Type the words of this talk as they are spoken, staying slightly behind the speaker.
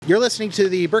You're listening to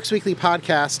the Berks Weekly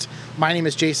Podcast. My name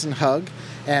is Jason Hugg,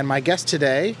 and my guest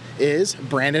today is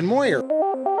Branden Moyer.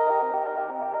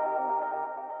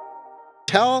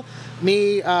 Tell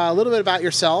me a little bit about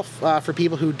yourself for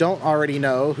people who don't already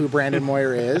know who Branden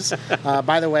Moyer is.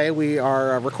 By the way, we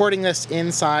are recording this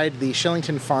inside the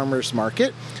Shillington Farmers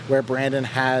Market, where Branden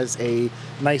has a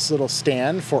nice little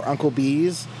stand for Uncle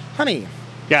Bee's honey.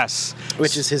 Yes.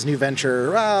 Which is his new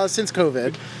venture since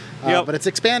COVID. Yep. But it's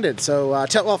expanded. So,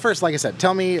 first, like I said,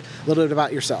 tell me a little bit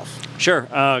about yourself. Sure.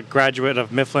 Graduate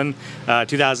of Mifflin,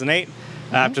 2008.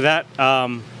 After that,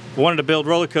 wanted to build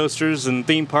roller coasters and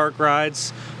theme park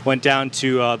rides. Went down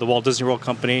to the Walt Disney World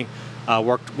Company,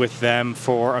 worked with them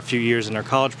for a few years in their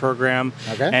college program,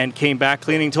 and came back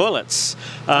cleaning toilets.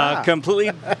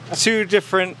 Completely two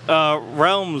different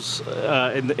realms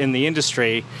in the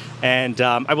industry. And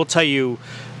I will tell you,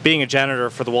 being a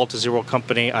janitor for the Walt Disney World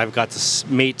Company, I've got to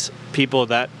meet people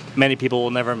that many people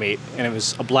will never meet, and it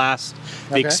was a blast.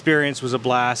 The experience was a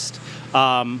blast.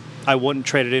 I wouldn't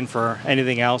trade it in for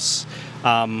anything else.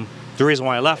 The reason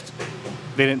why I left,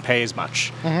 they didn't pay as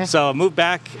much. So I moved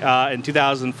back in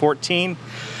 2014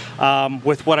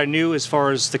 with what I knew as far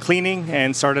as the cleaning,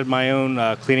 and started my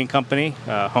own cleaning company,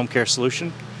 Home Care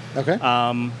Solution.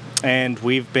 And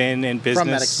we've been in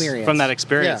business from that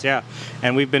experience. Yeah.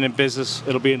 And we've been in business.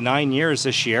 It'll be 9 years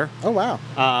this year. Oh wow!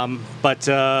 But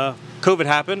COVID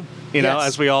happened, know,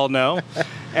 as we all know,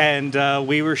 and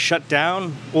we were shut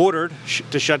down, ordered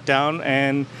to shut down,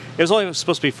 and it was only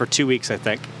supposed to be for 2 weeks, I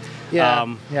think. Yeah,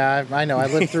 I know. I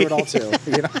lived through it all too.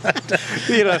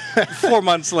 4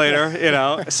 months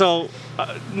later, So,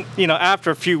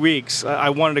 after a few weeks, I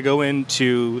wanted to go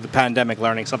into the pandemic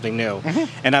learning something new,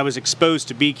 and I was exposed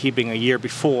to beekeeping a year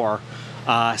before,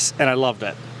 and I loved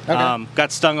it.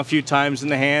 Got stung a few times in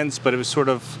the hands, but it was sort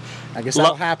of, I guess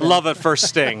that'll happen. Love at first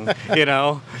sting,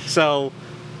 So,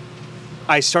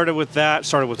 I started with that.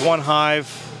 Started with one hive.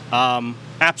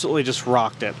 Absolutely just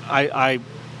rocked it. I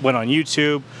went on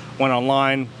YouTube. Went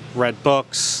online, read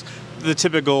books, the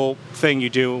typical thing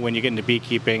you do when you get into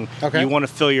beekeeping. You want to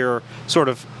fill your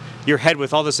head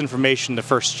with all this information the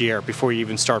first year before you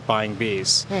even start buying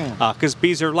bees. Because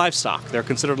bees are livestock. They're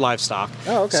considered livestock.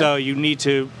 So you need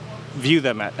to view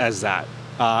them as that,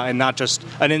 and not just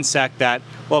an insect that,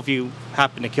 well, if you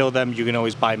happen to kill them, you can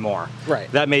always buy more.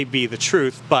 That may be the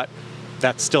truth, but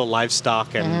that's still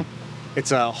livestock, and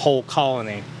it's a whole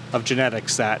colony of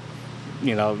genetics that,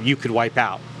 you could wipe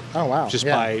out. Oh, wow. Just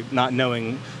by not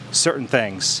knowing certain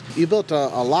things. You built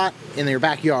a lot in your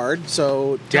backyard,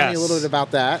 so tell me a little bit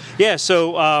about that. Yeah,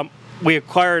 so we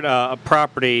acquired a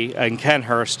property in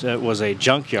Kenhurst. It was a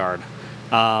junkyard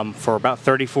for about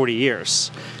 30, 40 years.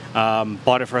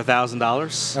 Bought it for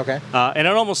 $1,000. And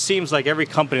it almost seems like every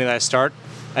company that I start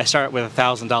with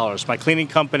 $1,000. My cleaning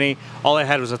company, all I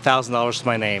had was $1,000 to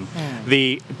my name.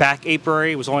 The back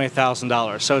apiary was only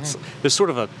 $1,000. So there's sort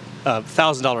of a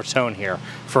 $1,000 tone here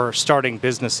for starting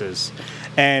businesses,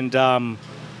 and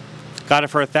got it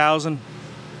for $1,000.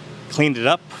 Cleaned it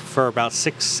up for about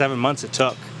 6-7 months. It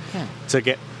took to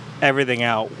get everything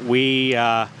out. We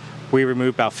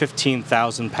removed about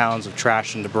 15,000 pounds of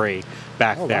trash and debris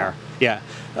back there.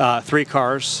 Wow. 3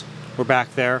 cars were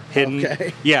back there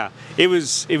hidden. Yeah, it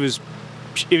was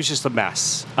just a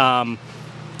mess. And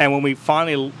when we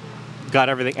finally got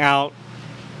everything out,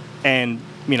 and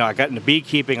I got into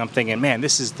beekeeping, I'm thinking, man,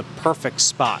 this is the perfect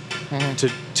spot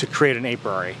to create an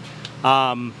apiary.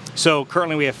 So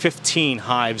currently we have 15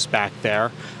 hives back there,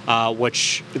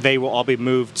 which they will all be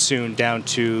moved soon down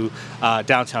to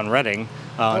downtown Reading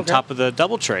on top of the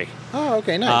DoubleTree. Oh,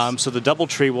 okay, nice. So the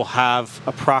DoubleTree will have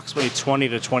approximately 20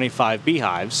 to 25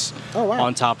 beehives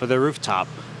on top of the rooftop,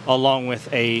 along with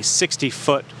a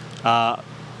 60-foot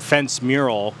fence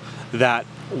mural that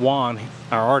Juan,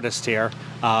 our artist here,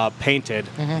 painted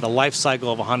the life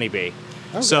cycle of a honeybee.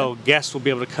 So guests will be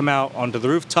able to come out onto the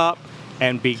rooftop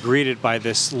and be greeted by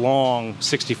this long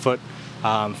 60-foot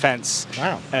fence.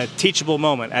 Wow. A teachable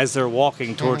moment as they're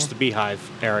walking towards the beehive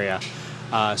area.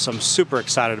 So I'm super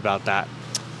excited about that.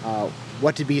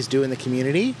 What do bees do in the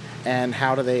community, and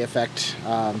how do they affect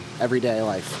everyday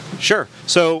life? Sure.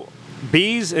 So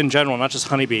bees in general, not just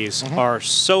honeybees, are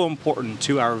so important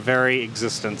to our very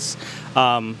existence.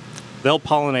 They'll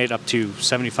pollinate up to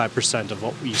 75% of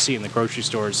what you see in the grocery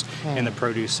stores in the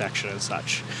produce section and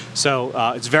such. So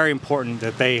it's very important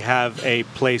that they have a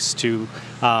place to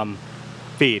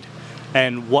feed.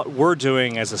 And what we're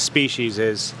doing as a species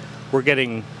is we're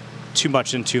getting too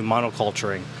much into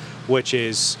monoculturing, which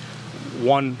is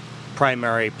one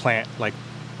primary plant like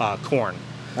corn,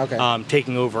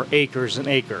 taking over acres and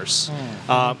acres.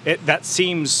 That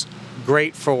seems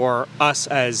great for us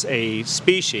as a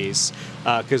species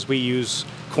because we use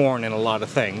corn in a lot of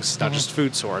things, not just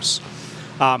food source.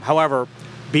 However,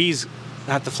 bees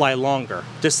have to fly longer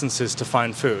distances to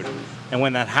find food. And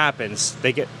when that happens,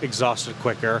 they get exhausted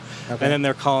quicker, and then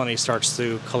their colony starts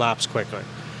to collapse quickly.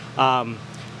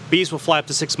 Bees will fly up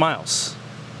to 6 miles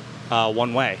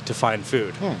one way to find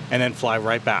food, and then fly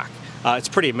right back. It's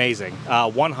pretty amazing.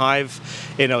 One hive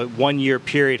in a 1 year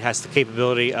period has the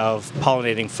capability of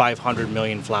pollinating 500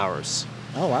 million flowers.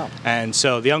 Oh, wow. And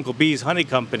so the Uncle Bee's Honey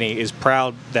Company is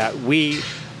proud that we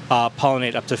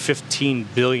pollinate up to 15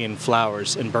 billion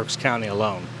flowers in Berks County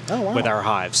alone with our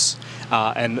hives.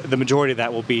 And the majority of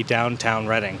that will be downtown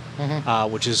Reading,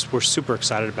 we're super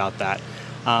excited about that.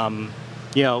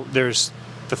 There's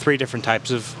the 3 different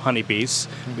types of honeybees.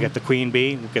 We got the queen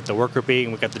bee, we got the worker bee,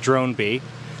 and we got the drone bee.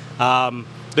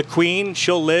 The queen,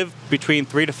 she'll live between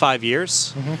 3 to 5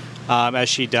 years, as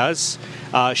she does.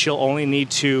 She'll only need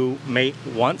to mate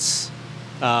once,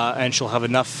 and she'll have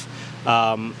enough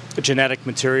genetic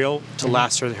material to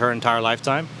last her entire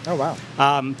lifetime. Oh,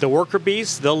 wow. The worker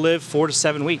bees, they'll live 4 to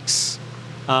 7 weeks.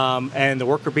 And the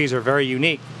worker bees are very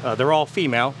unique. They're all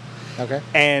female. Okay.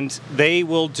 And they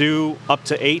will do up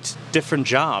to 8 different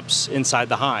jobs inside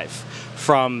the hive,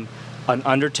 from an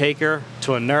undertaker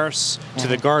to a nurse to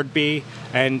the guard bee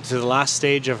and to the last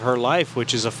stage of her life,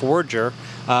 which is a forager,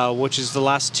 which is the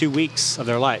last 2 weeks of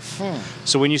their life.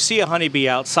 So when you see a honeybee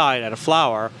outside at a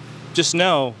flower, just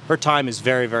know her time is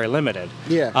very, very limited.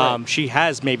 Yeah. Right. She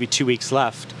has maybe 2 weeks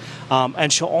left,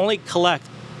 and she'll only collect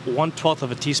 1/12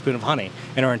 of a teaspoon of honey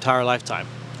in her entire lifetime.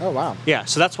 Oh, wow. Yeah,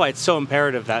 so that's why it's so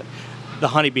imperative that the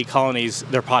honeybee colonies,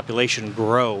 their population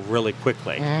grow really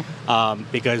quickly,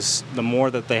 because the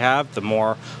more that they have, the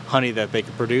more honey that they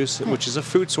can produce, which is a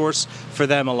food source for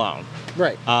them alone.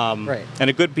 Right. Right. And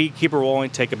a good beekeeper will only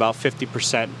take about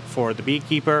 50% for the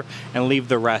beekeeper and leave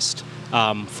the rest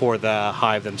for the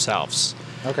hive themselves.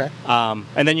 Okay.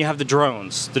 And then you have the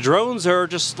drones. The drones are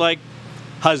just like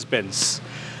husbands.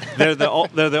 They're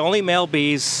the only male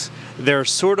bees. They're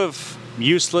sort of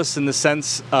useless in the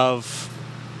sense of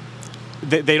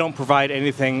they don't provide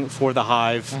anything for the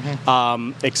hive,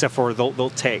 except for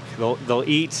they'll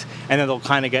eat, and then they'll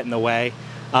kind of get in the way.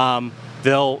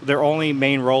 Their only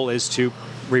main role is to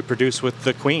reproduce with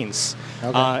the queens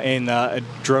in a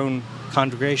drone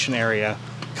congregation area,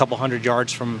 a couple hundred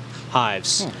yards from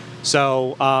hives.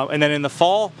 So, and then in the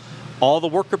fall, all the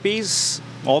worker bees,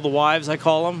 all the wives I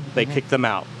call them, they kick them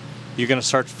out. You're going to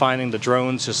start finding the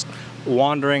drones just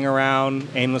wandering around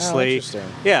aimlessly. Oh,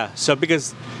 interesting. Yeah, so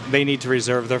because they need to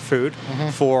reserve their food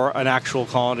for an actual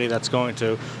colony that's going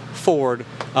to forward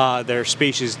their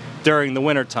species during the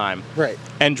winter time. Right.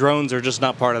 And drones are just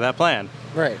not part of that plan.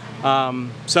 Right.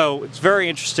 So it's a very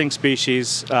interesting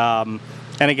species. And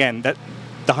again,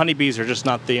 the honeybees are just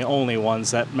not the only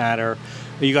ones that matter.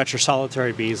 You got your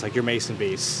solitary bees, like your mason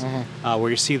bees, where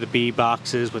you see the bee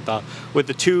boxes with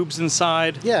the tubes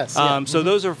inside. Yes. So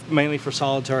those are mainly for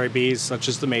solitary bees, such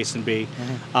as the mason bee.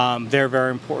 They're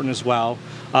very important as well.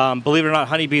 Believe it or not,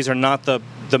 honeybees are not the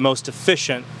most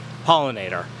efficient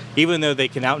pollinator, even though they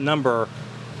can outnumber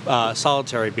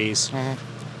solitary bees.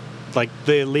 Like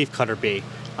the leafcutter bee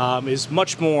is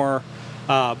much more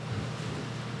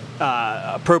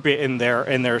appropriate in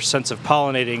their sense of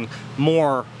pollinating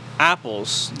more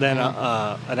apples than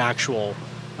an actual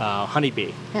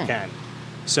honeybee can.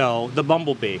 So the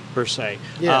bumblebee, per se.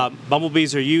 Yeah.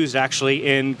 Bumblebees are used actually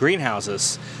in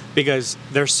greenhouses because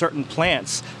there's certain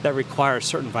plants that require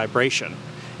certain vibration.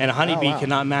 And a honeybee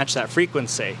cannot match that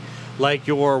frequency. Like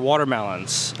your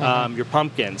watermelons, your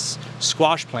pumpkins,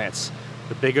 squash plants.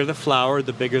 The bigger the flower,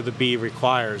 the bigger the bee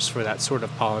requires for that sort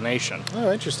of pollination.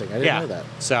 Oh, interesting. I didn't know that.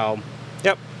 So,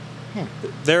 yep.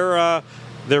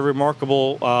 They're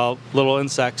remarkable little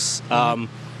insects.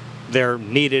 They're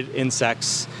needed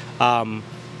insects.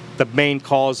 The main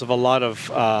cause of a lot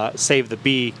of Save the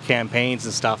Bee campaigns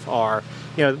and stuff are,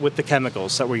 with the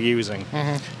chemicals that we're using.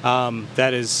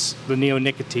 That is the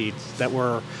neonicotinoids that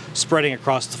we're spreading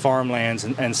across the farmlands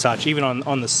and such, even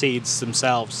on the seeds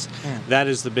themselves. That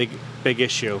is the big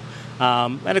issue.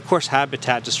 And of course,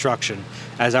 habitat destruction.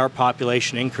 As our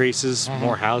population increases,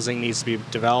 more housing needs to be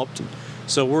developed.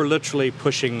 So we're literally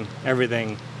pushing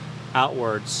everything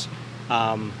outwards.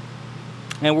 And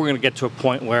we're going to get to a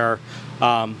point where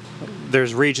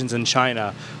there's regions in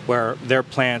China where their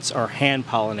plants are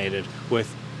hand-pollinated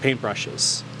with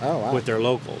paintbrushes with their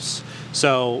locals.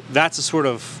 So that's a sort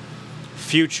of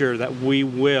future that we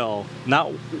will,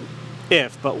 not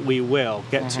if, but we will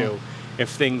get to if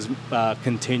things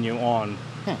continue on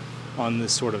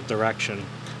this sort of direction.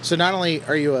 So not only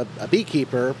are you a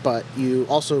beekeeper, but you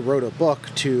also wrote a book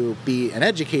to be an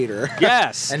educator.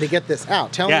 Yes. And to get this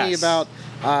out. Tell me about,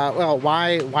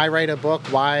 why write a book?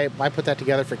 Why put that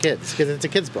together for kids? Because it's a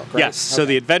kid's book, right? Yes. So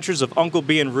The Adventures of Uncle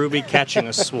Bee and Ruby Catching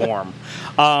a Swarm.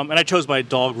 And I chose my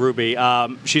dog, Ruby.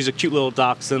 She's a cute little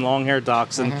dachshund, long-haired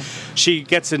dachshund. She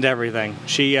gets into everything.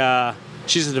 She's an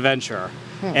adventurer.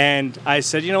 And I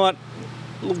said, you know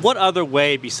what other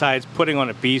way besides putting on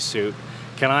a bee suit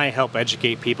can I help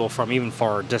educate people from even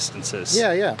far distances?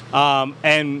 Yeah.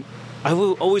 And I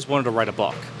always wanted to write a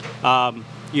book,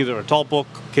 either an adult book,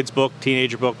 kid's book,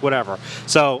 teenager book, whatever.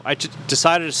 So I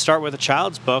decided to start with a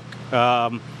child's book,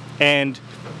 and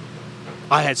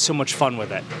I had so much fun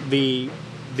with it.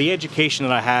 The education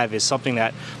that I have is something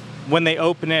that when they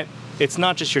open it, it's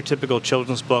not just your typical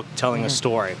children's book telling a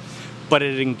story, but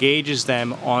it engages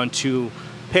them onto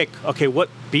pick, okay, what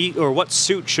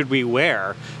suit should we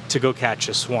wear to go catch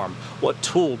a swarm? What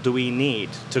tool do we need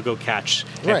to go catch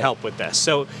and help with this?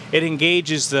 So it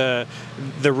engages the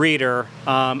reader,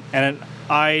 and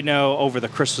I know over the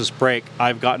Christmas break,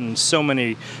 I've gotten so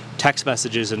many text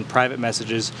messages and private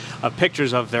messages of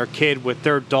pictures of their kid with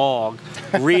their dog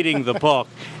reading the book,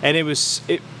 and it was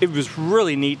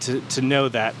really neat to know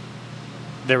that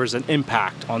there was an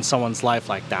impact on someone's life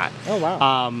like that. Oh,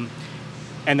 wow.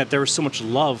 And that there was so much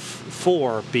love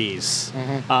for bees,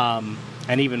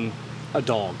 and even a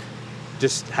dog,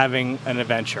 just having an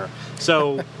adventure.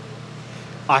 So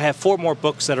I have 4 more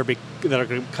books that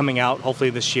are coming out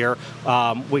hopefully this year.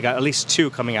 We got at least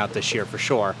 2 coming out this year for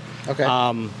sure. Okay.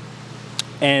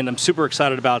 And I'm super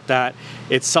excited about that.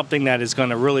 It's something that is going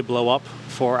to really blow up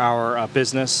for our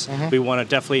business. We want to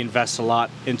definitely invest a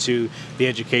lot into the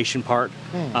education part,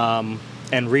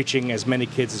 and reaching as many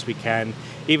kids as we can,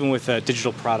 even with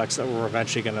digital products that we're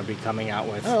eventually going to be coming out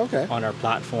with on our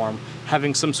platform.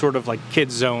 Having some sort of like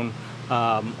kid zone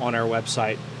on our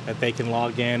website that they can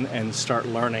log in and start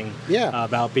learning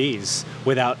about bees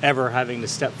without ever having to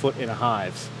step foot in a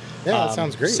hive. Yeah, that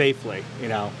sounds great. Safely,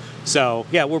 So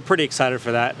yeah, we're pretty excited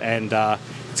for that, and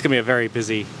it's going to be a very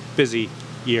busy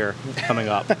year coming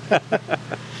up.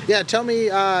 Yeah, tell me,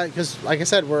 because like I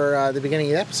said, we're at the beginning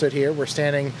of the episode here. We're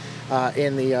standing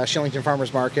in the Shillington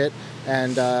Farmers Market,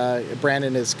 and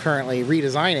Branden is currently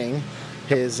redesigning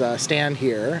his stand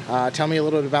here. Tell me a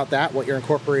little bit about that, what you're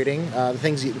incorporating,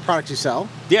 the products you sell.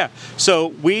 Yeah, so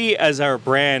we as our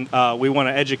brand, we want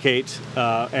to educate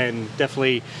and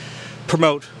definitely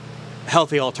promote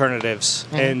healthy alternatives,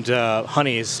 and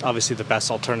honey is obviously the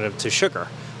best alternative to sugar.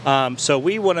 So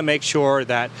we want to make sure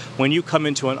that when you come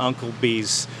into an Uncle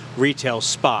Bee's retail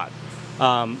spot,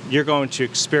 you're going to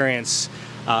experience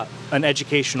an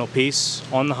educational piece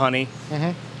on the honey,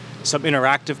 some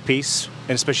interactive piece,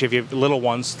 and especially if you have little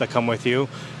ones that come with you,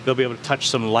 they'll be able to touch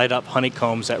some light up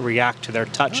honeycombs that react to their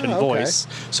touch and voice.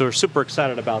 So we're super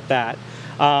excited about that.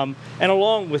 And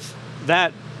along with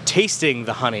that, tasting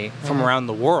the honey from around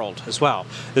the world as well.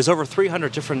 There's over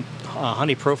 300 different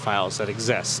honey profiles that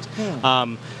exist.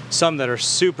 Some that are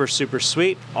super, super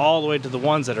sweet, all the way to the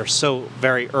ones that are so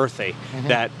very earthy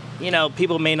that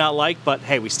people may not like, but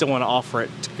hey, we still want to offer it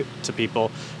to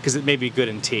people because it may be good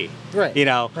in tea. Right.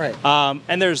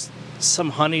 And there's some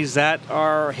honeys that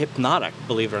are hypnotic,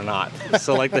 believe it or not.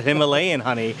 So like the Himalayan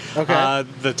honey,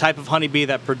 the type of honeybee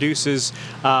that produces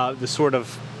the sort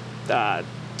of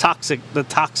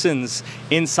toxins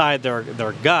inside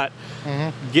their gut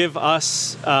give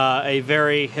us a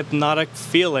very hypnotic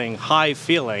feeling, high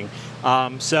feeling.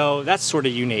 So that's sort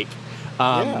of unique.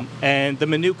 And the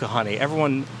Manuka honey,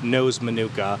 everyone knows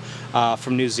Manuka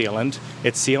from New Zealand.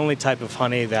 It's the only type of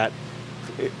honey that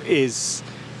is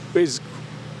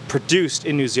produced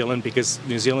in New Zealand because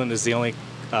New Zealand is the only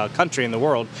country in the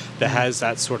world that has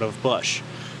that sort of bush.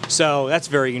 So that's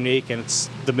very unique, and it's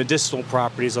the medicinal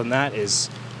properties on that is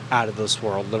out of this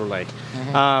world, literally.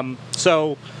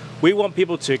 So we want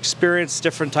people to experience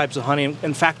different types of honey.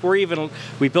 In fact, we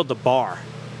built a bar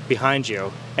behind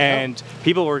you, and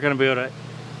people are going to be able to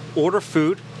order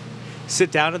food,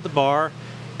 sit down at the bar,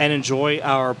 and enjoy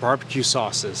our barbecue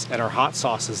sauces and our hot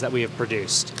sauces that we have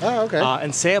produced.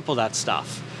 And sample that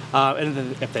stuff. And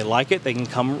then if they like it, they can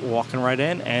come walking right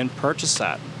in and purchase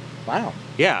that. Wow.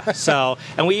 Yeah. So,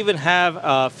 and we even have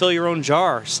a fill your own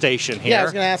jar station here. Yeah, I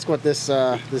was going to ask what this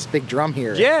big drum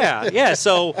here is. Yeah.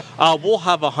 So we'll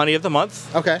have a honey of the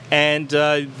month. And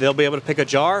they'll be able to pick a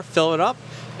jar, fill it up,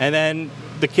 and then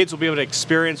the kids will be able to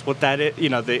experience what that is.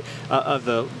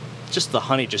 The just the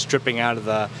honey just dripping out of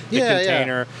the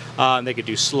container. They could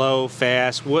do slow,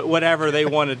 fast, whatever they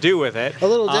want to do with it. A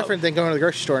little different than going to the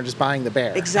grocery store and just buying the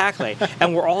bear. Exactly.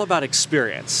 And we're all about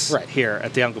experience here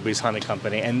at the Uncle Bee's Honey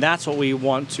Company. And that's what we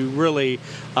want to really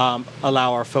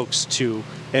allow our folks to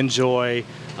enjoy,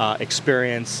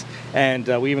 experience. And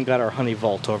we even got our honey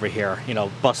vault over here,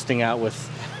 busting out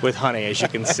with honey, as you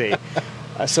can see.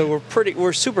 So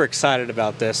we're super excited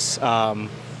about this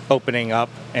opening up,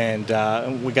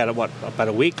 and we got about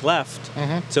a week left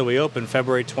till we open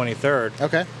February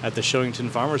 23rd at the Shillington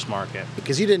Farmers Market.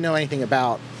 Because you didn't know anything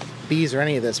about bees or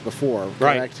any of this before,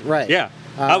 correct? Right. Yeah.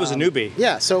 I was a newbie.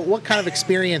 Yeah. So what kind of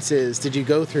experiences did you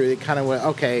go through that kind of went,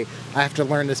 okay, I have to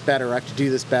learn this better, I have to do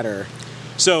this better?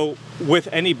 So with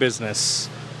any business,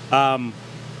 I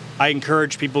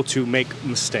encourage people to make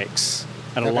mistakes,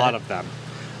 and a lot of them.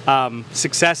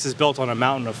 Success is built on a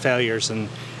mountain of failures and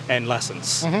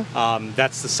lessons.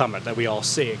 That's the summit that we all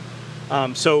see.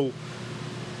 So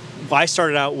I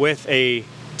started out with a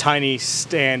tiny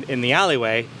stand in the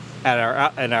alleyway at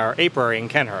our apiary in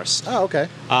Kenhurst. Oh, okay.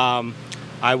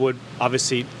 I would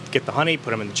obviously get the honey,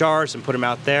 put them in the jars, and put them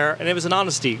out there, and it was an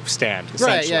honesty stand,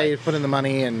 essentially. Right, yeah, you put in the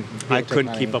money and... I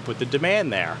couldn't keep up with the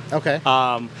demand there. Okay.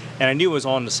 And I knew it was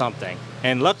on to something.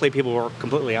 And luckily, people were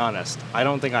completely honest. I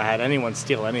don't think I had anyone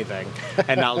steal anything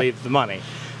and not leave the money.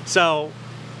 So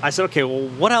I said, okay, well,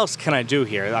 what else can I do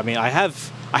here? I mean, I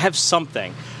have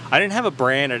something. I didn't have a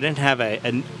brand. I didn't have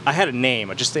I had a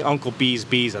name, just the Uncle Bee's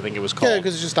Bees, I think it was called. Yeah,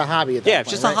 because it's just a hobby at that point, it's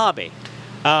just a hobby.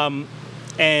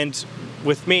 And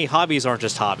with me, hobbies aren't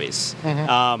just hobbies,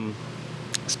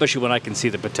 especially when I can see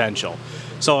the potential.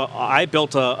 So I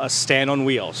built a stand on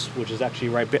wheels, which is actually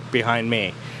right behind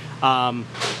me.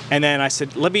 And then I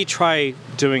said, let me try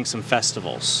doing some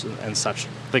festivals and such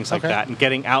things like that, and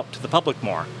getting out to the public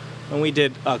more. And we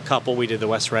did a couple. We did the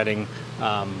West Reading,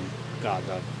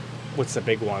 what's the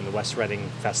big one? The West Reading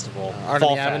Festival.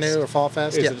 Army Avenue or Fall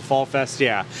Fest? Is it Fall Fest?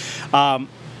 Yeah.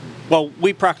 Well,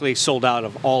 we practically sold out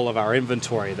of all of our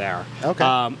inventory there. Okay.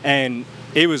 And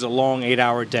it was a long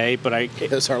 8-hour day, but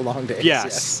those are long days.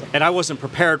 Yes. And I wasn't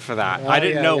prepared for that. I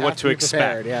didn't know what to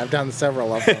expect. Yeah, I've done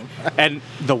several of them. And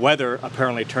the weather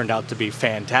apparently turned out to be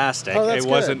fantastic. Oh, that's it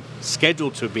wasn't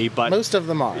scheduled to be, but most of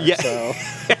them are. Yeah. So.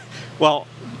 Well,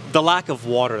 the lack of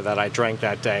water that I drank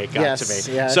that day got to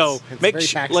me. Yeah, so it's make very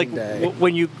taxing day.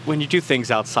 when you do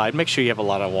things outside, make sure you have a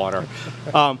lot of water.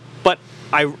 But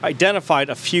I identified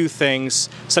a few things,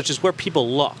 such as where people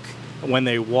look when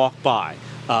they walk by,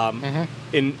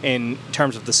 in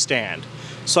terms of the stand.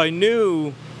 So I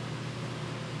knew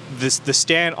the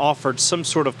stand offered some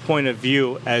sort of point of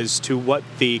view as to what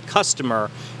the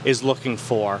customer is looking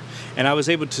for, and I was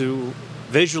able to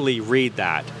visually read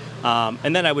that,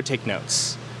 and then I would take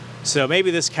notes. So maybe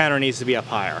this counter needs to be up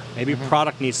higher. Maybe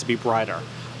product needs to be brighter.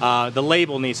 The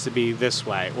label needs to be this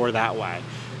way or that way.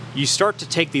 You start to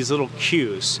take these little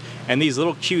cues, and these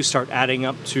little cues start adding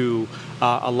up to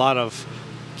a lot of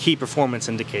key performance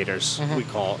indicators, we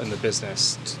call in the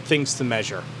business, things to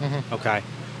measure. Okay.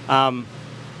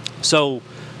 So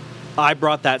I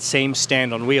brought that same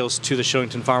stand on wheels to the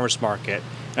Shillington Farmers Market,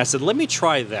 and I said, let me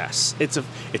try this.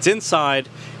 It's inside,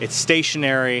 it's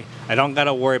stationary, I don't got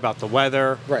to worry about the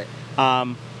weather. Right.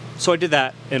 So I did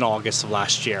that in August of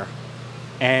last year,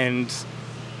 and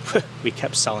we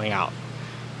kept selling out.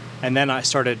 And then I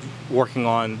started working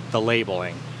on the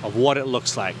labeling of what it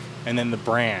looks like, and then the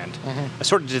brand. I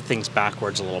sort of did things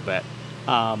backwards a little bit.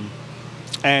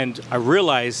 And I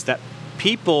realized that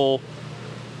people,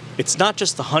 it's not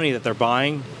just the honey that they're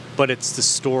buying, but it's the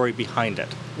story behind it.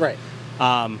 Right.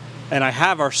 And I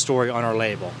have our story on our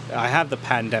label. I have the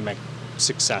pandemic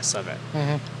success of it.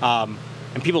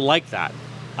 And people like that.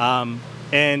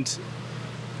 And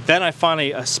then I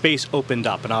finally, a space opened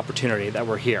up, an opportunity that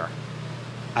we're here.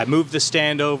 I moved the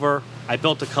stand over. I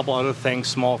built a couple other things,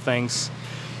 small things.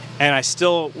 And I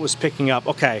still was picking up,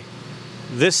 okay,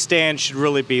 this stand should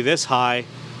really be this high.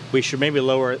 We should maybe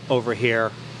lower it over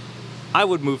here. I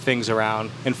would move things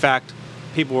around. In fact,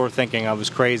 people were thinking I was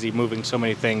crazy moving so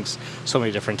many things so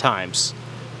many different times.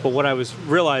 But what I was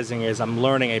realizing is I'm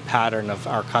learning a pattern of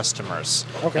our customers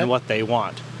and what they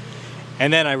want.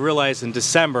 And then I realized in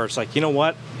December, it's like, you know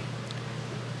what?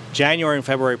 January and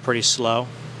February are pretty slow,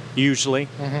 usually.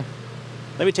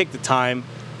 Let me take the time,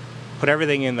 put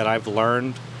everything in that I've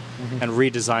learned, and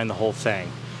redesign the whole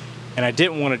thing. And I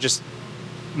didn't want to just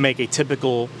make a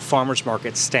typical farmer's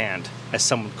market stand, as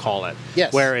some would call it,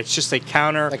 where it's just a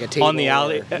counter like a on the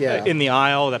alley, in the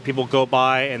aisle that people go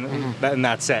by, and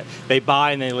that's it. They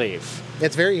buy and they leave.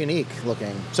 It's very unique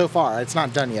looking so far. It's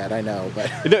not done yet, I know,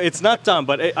 but no, it's not done.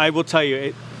 But I will tell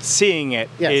you, seeing it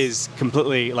is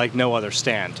completely like no other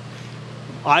stand.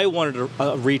 I wanted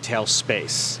a retail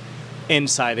space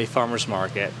inside a farmer's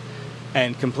market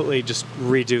and completely just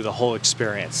redo the whole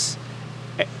experience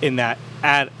in that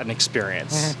add an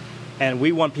experience. And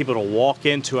we want people to walk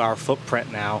into our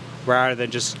footprint now rather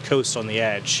than just coast on the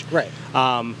edge. Right.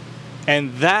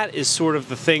 And that is sort of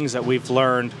the things that we've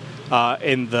learned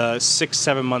in the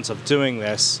 6-7 months of doing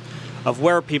this, of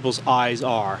where people's eyes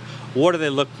are. What do they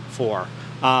look for?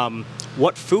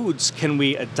 What foods can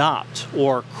we adopt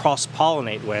or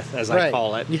cross-pollinate with, as I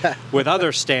call it, with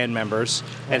other stand members?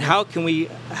 And how can we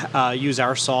use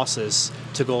our sauces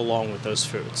to go along with those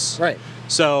foods? Right.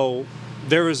 So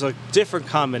there was a different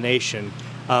combination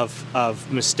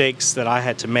of mistakes that I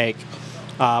had to make,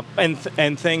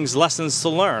 and things, lessons to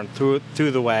learn through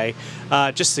the way,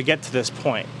 just to get to this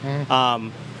point.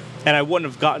 And I wouldn't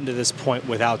have gotten to this point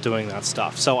without doing that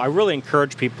stuff. So I really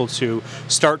encourage people to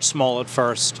start small at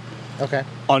first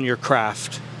on your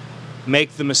craft,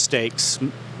 make the mistakes,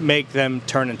 make them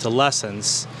turn into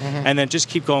lessons, and then just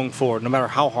keep going forward no matter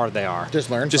how hard they are. Just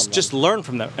learn from them. Just learn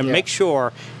from them and make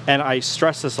sure, and I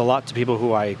stress this a lot to people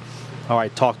who I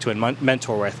talk to and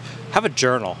mentor with, have a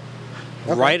journal.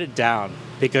 Write it down,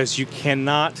 because you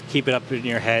cannot keep it up in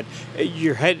your head.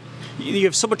 You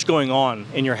have so much going on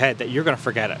in your head that you're going to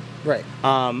forget it. Right.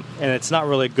 And it's not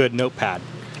really a good notepad,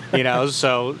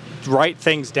 so write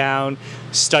things down,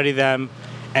 study them,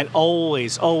 and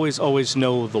always, always, always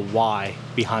know the why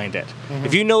behind it.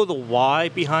 If you know the why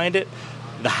behind it,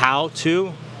 the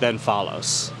how-to then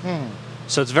follows.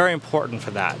 So it's very important for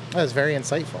that. That's very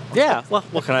insightful. Yeah, well,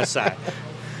 what can I say?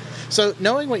 So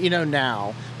knowing what you know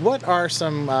now, what are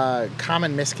some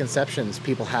common misconceptions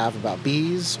people have about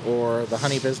bees or the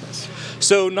honey business?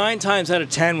 So 9 times out of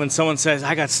 10, when someone says,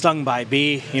 I got stung by a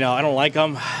bee, I don't like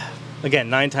them.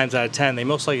 Again, 9 times out of 10, they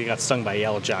most likely got stung by a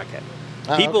yellow jacket.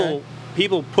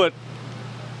 People put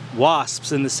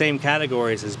wasps in the same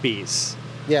categories as bees.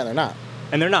 Yeah, they're not.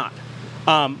 And they're not.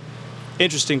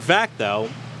 Interesting fact, though,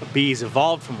 bees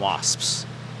evolved from wasps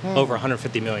over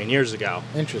 150 million years ago.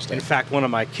 Interesting. In fact, one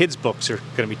of my kids' books are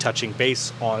going to be touching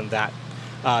base on that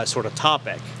sort of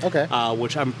topic,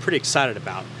 which I'm pretty excited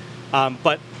about.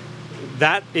 But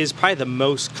that is probably the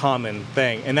most common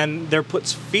thing. And then there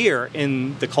puts fear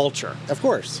in the culture. Of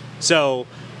course. So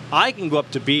I can go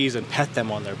up to bees and pet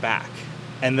them on their back,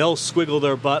 and they'll squiggle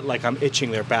their butt like I'm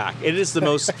itching their back. It is the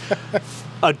most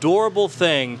adorable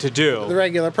thing to do. The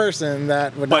regular person,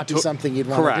 that would not be something you'd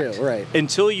want to do. Right.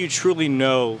 Until you truly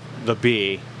know the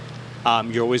bee,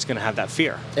 you're always going to have that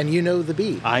fear. And you know the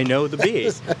bee. I know the bee.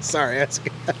 Sorry.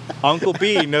 Uncle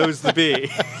Bee knows the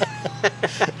bee.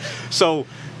 So,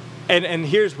 and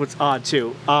here's what's odd,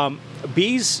 too.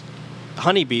 Bees,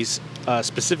 honeybees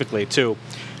specifically, too,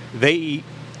 they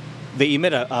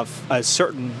emit a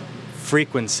certain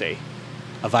frequency,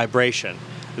 a vibration,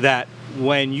 that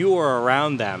when you are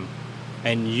around them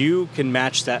and you can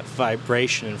match that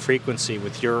vibration and frequency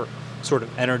with your sort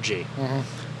of energy,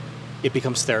 it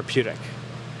becomes therapeutic.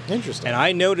 Interesting. And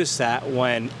I noticed that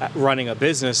when running a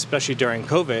business, especially during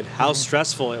COVID, how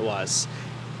stressful it was.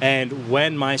 And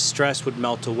when my stress would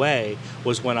melt away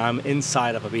was when I'm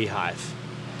inside of a beehive.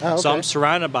 Oh, okay. So I'm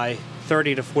surrounded by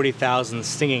 30 to 40,000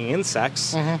 stinging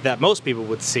insects that most people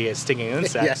would see as stinging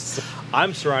insects. Yes.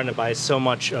 I'm surrounded by so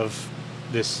much of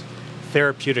this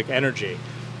therapeutic energy,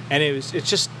 and it's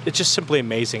just simply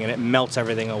amazing, and it melts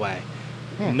everything away.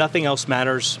 Nothing else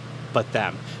matters but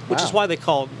them, which is why they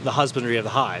call it the husbandry of the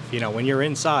hive. When you're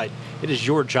inside, it is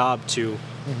your job to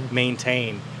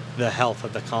maintain the health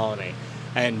of the colony,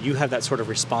 and you have that sort of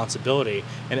responsibility,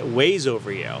 and it weighs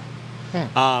over you,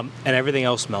 and everything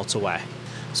else melts away.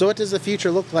 So what does the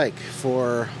future look like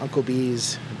for Uncle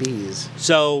Bee's bees?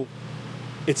 So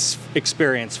it's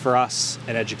experience for us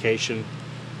and education.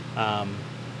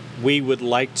 We would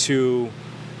like to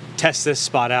test this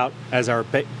spot out as our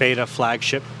beta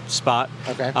flagship spot.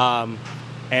 Okay.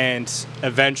 And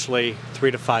eventually,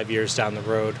 3 to 5 years down the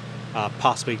road,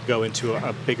 possibly go into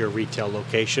a bigger retail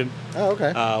location. Oh,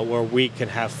 okay. Where we can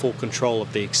have full control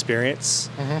of the experience.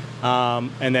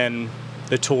 And then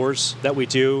the tours that we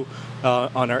do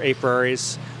on our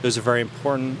apiaries, those are very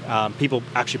important. People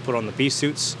actually put on the bee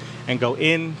suits and go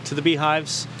into the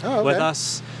beehives with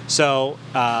us. So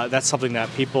that's something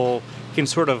that people can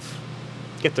sort of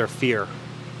get their fear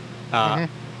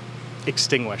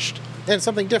extinguished. And it's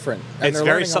something different. And it's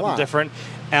very something different.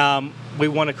 We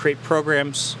want to create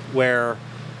programs where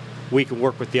we can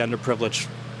work with the underprivileged,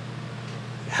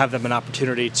 have them an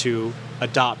opportunity to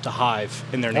adopt a hive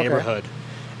in their neighborhood.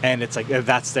 And it's like,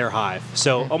 that's their hive.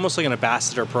 So almost like an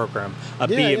ambassador program, a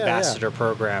bee ambassador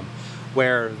program,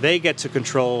 where they get to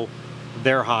control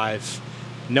their hive,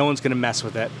 no one's going to mess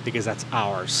with it because that's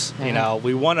ours. You know,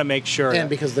 we want to make sure. And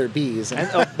because they're bees.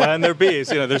 And they're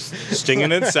bees. You know, they're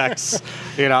stinging insects.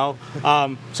 You know,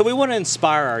 so we want to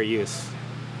inspire our youth,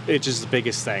 which is the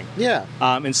biggest thing. Yeah.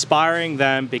 Inspiring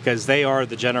them because they are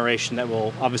the generation that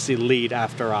will obviously lead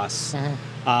after us.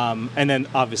 And then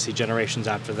obviously generations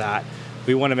after that.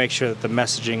 We want to make sure that the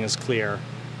messaging is clear,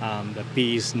 that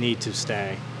bees need to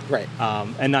stay. Right.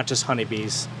 And not just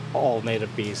honeybees, all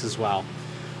native bees as well.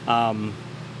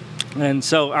 And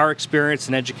so our experience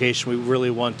and education, we really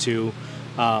want to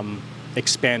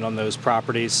expand on those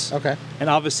properties. Okay. And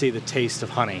obviously the taste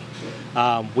of honey.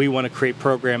 We want to create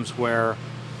programs where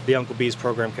the Uncle Bees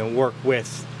program can work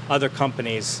with other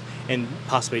companies in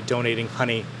possibly donating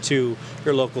honey to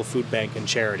your local food bank and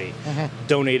charity,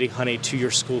 donating honey to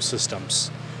your school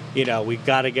systems. You know, we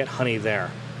got to get honey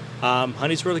there.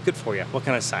 Honey's really good for you. What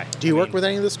can I say? Do you work with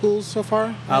any of the schools so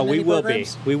far? We will be.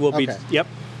 We will be. Okay. Yep.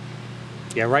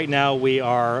 Yeah, right now we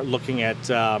are looking at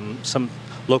some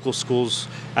local schools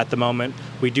at the moment.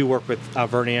 We do work with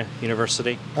Alvernia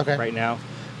University right now.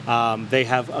 They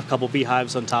have a couple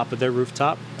beehives on top of their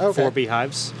rooftop, 4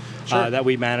 beehives that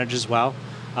we manage as well.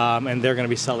 And they're going to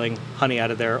be selling honey out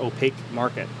of their opaque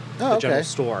market, the general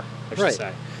store, I should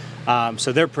say.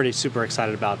 So they're pretty super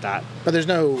excited about that. But there's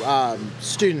no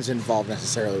students involved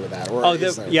necessarily with that? Or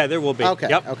there will be. Okay,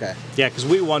 yep. Okay. Yeah, because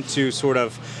we want to sort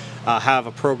of have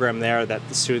a program there that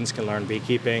the students can learn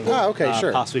beekeeping.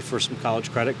 Sure. Possibly for some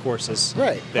college credit courses.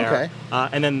 Right, there.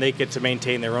 And then they get to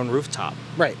maintain their own rooftop.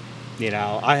 Right. You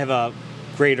know, I have a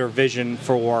greater vision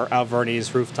for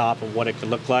Alvernia's rooftop and what it could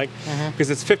look like because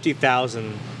it's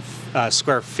 50,000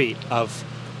 square feet of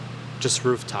just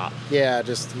rooftop. Yeah,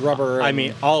 just rubber. I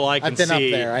mean, all I can see. I've been up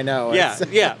there. I know.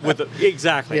 Yeah,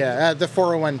 exactly. Yeah, the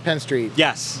 401 Penn Street.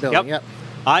 Yes. Building. Yep.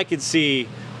 I could see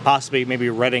possibly maybe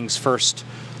Reading's first,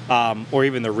 or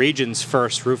even the region's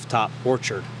first rooftop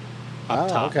orchard up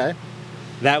top. Okay.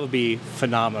 That would be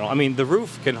phenomenal. I mean, the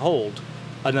roof can hold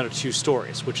another 2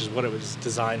 stories, which is what it was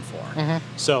designed for.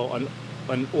 So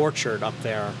an orchard up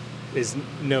there is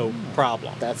no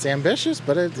problem. That's ambitious,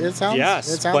 but it sounds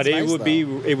it sounds it nice, would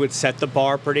though. It would set the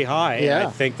bar pretty high. Yeah. And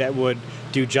I think that would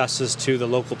do justice to the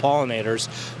local pollinators,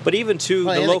 but even to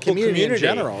the local community in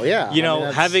general. Yeah, you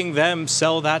know, having them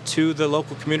sell that to the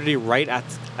local community right at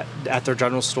their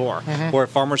general store or at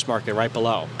farmers market right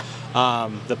below.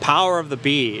 The power of the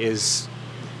bee is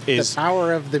the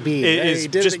power of the bee. Is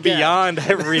just beyond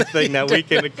everything that we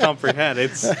can comprehend.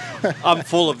 I'm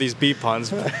full of these bee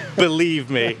puns, believe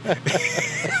me.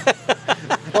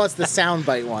 Well, it's the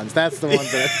soundbite ones. That's the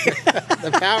ones that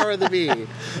the power of the bee.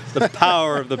 The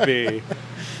power of the bee.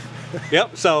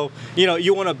 Yep. So, you know,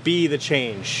 you want to be the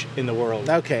change in the world.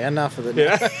 Okay, enough of it.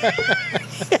 Yeah.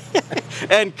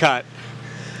 And cut.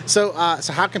 So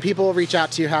how can people reach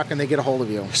out to you? How can they get a hold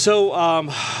of you? So on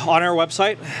our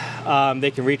website,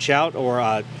 they can reach out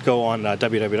or go on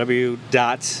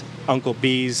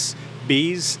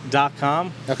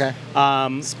www.unclebeesbees.com. Okay.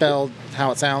 Spelled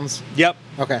how it sounds? Yep.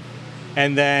 Okay.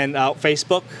 And then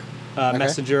Facebook,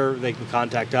 Messenger, they can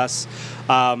contact us.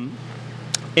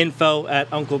 Info at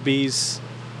unclebees,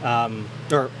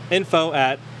 or info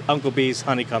at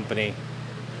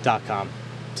unclebeeshoneycompany.com.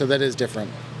 So that is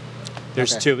different.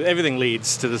 There's 2. Everything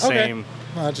leads to the same.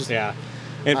 Info at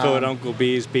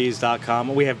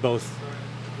unclebeesbees.com. We have both,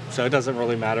 so it doesn't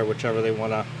really matter whichever they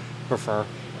want to prefer.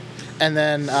 And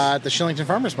then the Shillington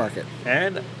Farmers Market.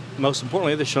 And most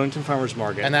importantly, the Shillington Farmers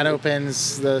Market. And that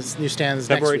opens the new stands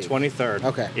February next week. 23rd.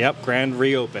 Okay. Yep, grand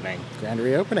reopening. Grand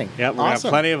reopening. Yep, we're going to have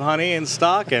plenty of honey in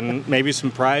stock and maybe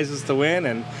some prizes to win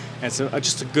and so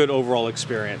just a good overall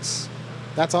experience.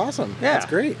 That's awesome. Yeah. That's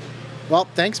great. Well,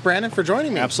 thanks, Branden, for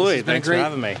joining me. Absolutely. Thanks for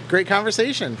having me. Great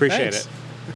conversation. Appreciate it.